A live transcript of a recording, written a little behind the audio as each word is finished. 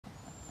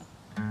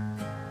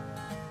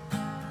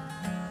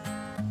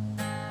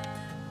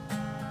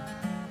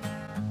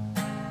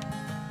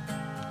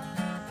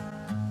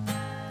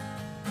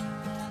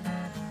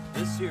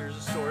Here's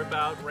a story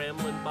about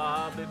Ramblin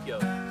Bob. If you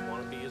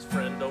want to be his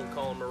friend, don't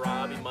call him a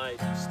rob. He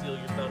might steal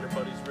your thunder,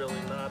 but he's really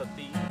not a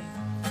thief.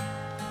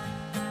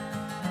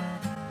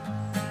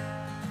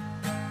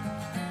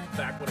 In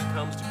fact, when it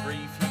comes to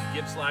grief, he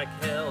gives like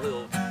hell.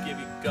 He'll give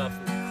you guff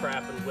and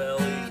crap, and well,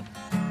 he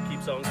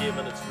keeps on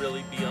giving. It's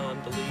really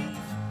beyond belief.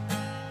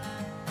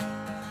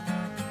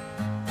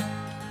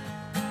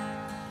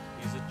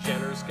 He's a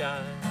generous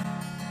guy,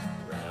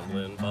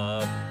 Ramblin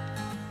Bob.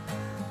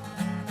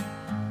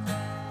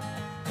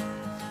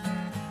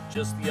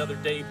 Just the other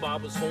day,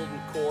 Bob was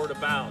holding court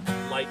about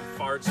lighting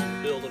farts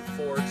and building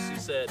forts. He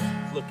said,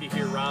 "Looky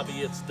here, Robbie,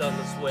 it's done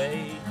this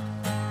way.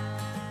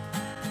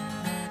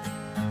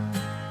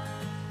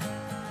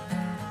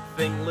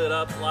 Thing lit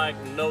up like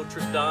Notre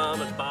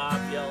Dame, and Bob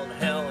yelled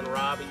hell, and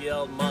Robbie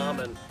yelled mom,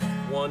 and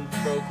one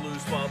broke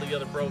loose while the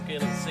other broke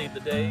in and saved the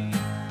day."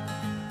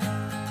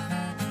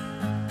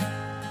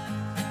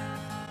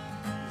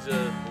 He's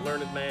a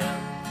learned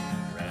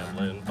man,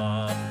 Ramblin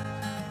Bob.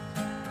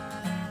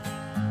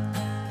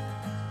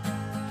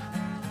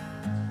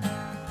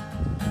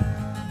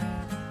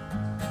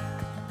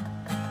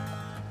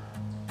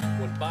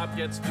 When Bob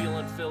gets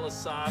feeling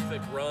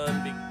philosophic,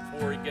 run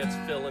before he gets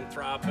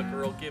philanthropic,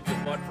 or he'll give you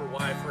what for,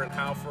 why for, and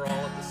how for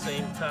all at the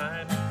same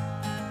time.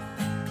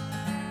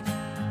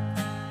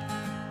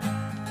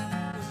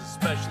 This is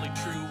especially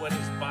true when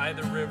he's by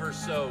the river,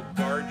 so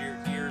guard your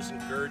ears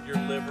and gird your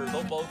liver.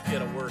 They'll both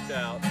get a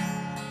workout,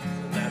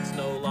 and that's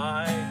no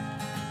lie.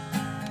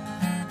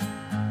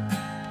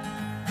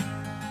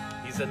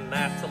 He's a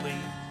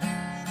Natalie,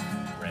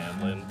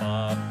 Ramblin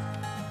Bob.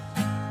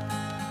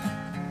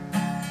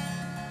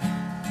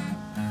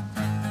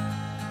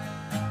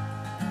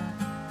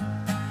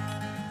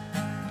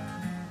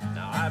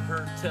 I've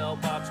heard tell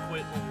Bob's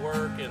quitting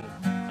work, and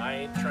I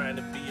ain't trying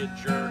to be a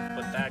jerk,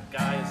 but that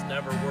guy has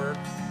never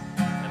worked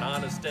an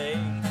honest day.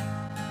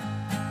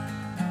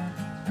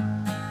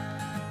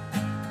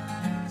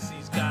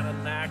 He's got a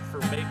knack for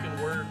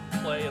making word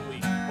play, and we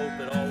hope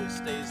it always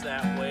stays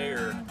that way,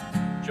 or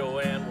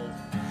Joanne will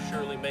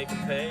surely make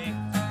him pay.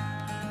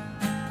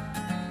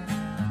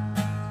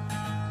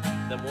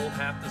 Then we'll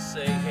have to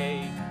say,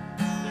 hey,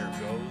 there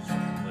goes